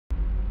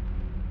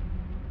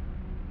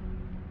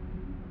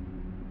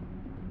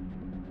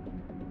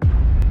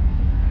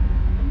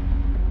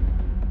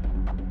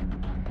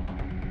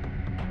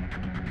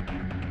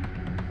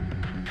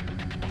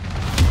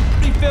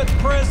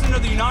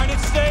of the United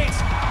States,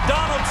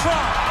 Donald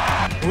Trump.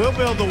 We'll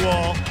build the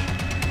wall.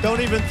 Don't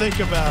even think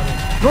about it.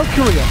 North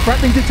Korea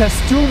threatening to test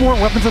still more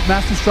weapons of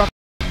mass destruction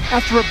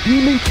after a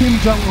beaming Kim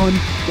Jong-un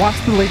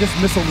watched the latest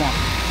missile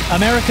launch.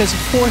 America's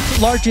fourth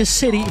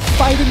largest city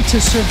fighting to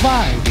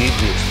survive. The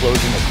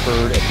explosion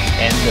occurred at the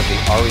end of the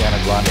Ariana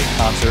Grande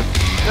concert.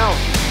 No,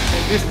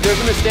 there's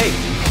a mistake.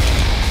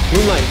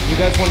 Moonlight, you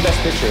guys won Best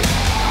Picture.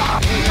 Oh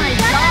my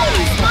God!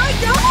 My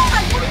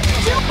God! What are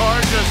you doing?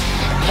 Car just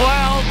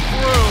plowed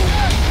through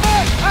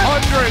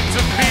hundreds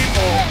of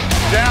people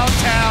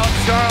downtown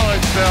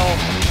Charlottesville.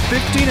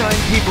 59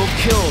 people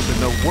killed in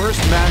the worst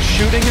mass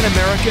shooting in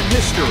American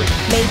history.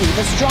 Maybe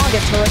the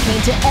strongest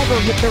hurricane to ever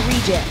hit the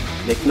region.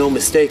 Make no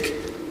mistake,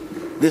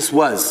 this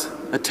was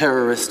a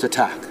terrorist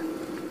attack.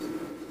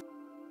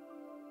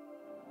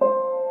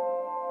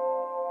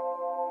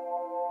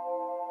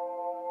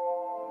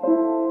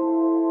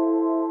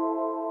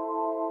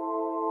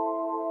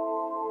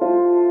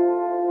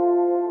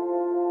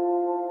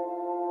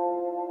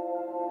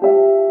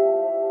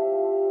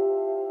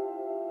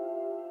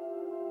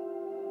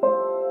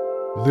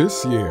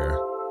 This year,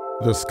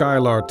 the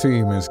Skylar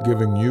team is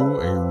giving you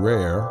a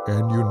rare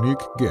and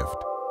unique gift,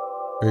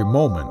 a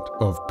moment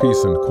of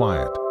peace and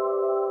quiet.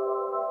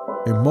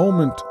 A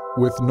moment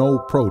with no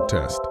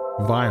protest,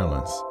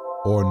 violence,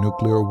 or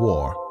nuclear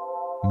war.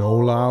 No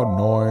loud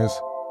noise,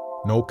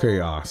 no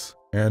chaos,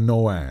 and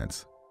no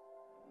ads.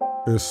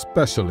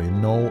 Especially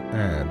no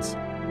ads.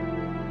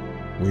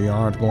 We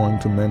aren't going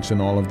to mention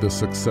all of the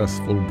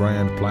successful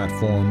brand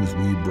platforms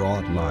we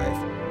brought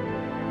life,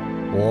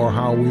 or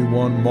how we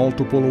won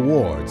multiple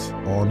awards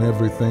on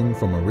everything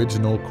from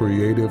original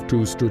creative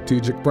to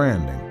strategic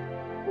branding.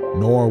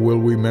 Nor will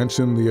we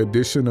mention the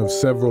addition of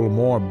several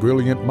more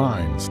brilliant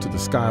minds to the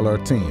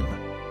Skylar team.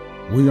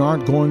 We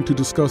aren't going to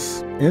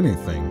discuss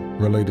anything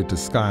related to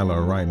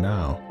Skylar right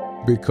now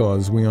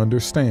because we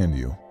understand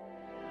you.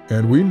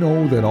 And we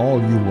know that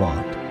all you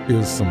want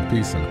is some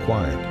peace and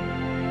quiet.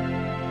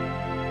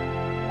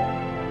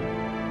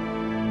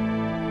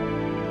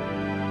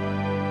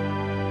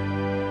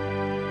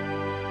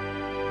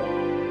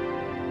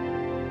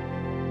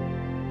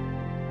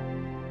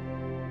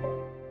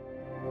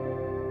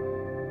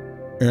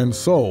 And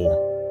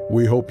so,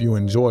 we hope you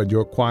enjoyed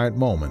your quiet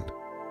moment.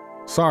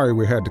 Sorry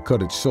we had to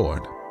cut it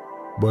short,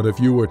 but if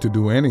you were to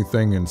do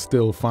anything and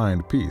still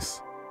find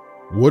peace,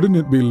 wouldn't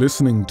it be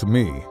listening to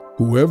me,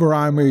 whoever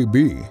I may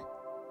be,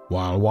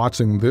 while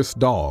watching this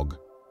dog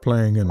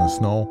playing in the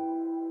snow?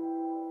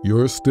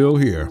 You're still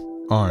here,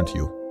 aren't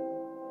you?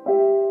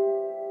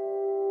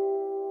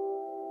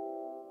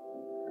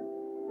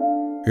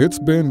 It's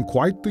been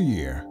quite the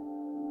year.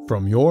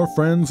 From your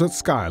friends at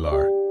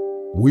Skylar,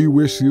 we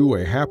wish you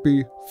a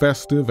happy,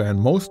 festive, and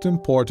most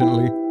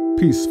importantly,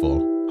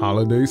 peaceful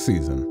holiday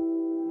season.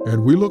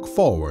 And we look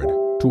forward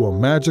to a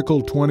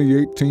magical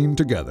 2018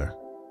 together.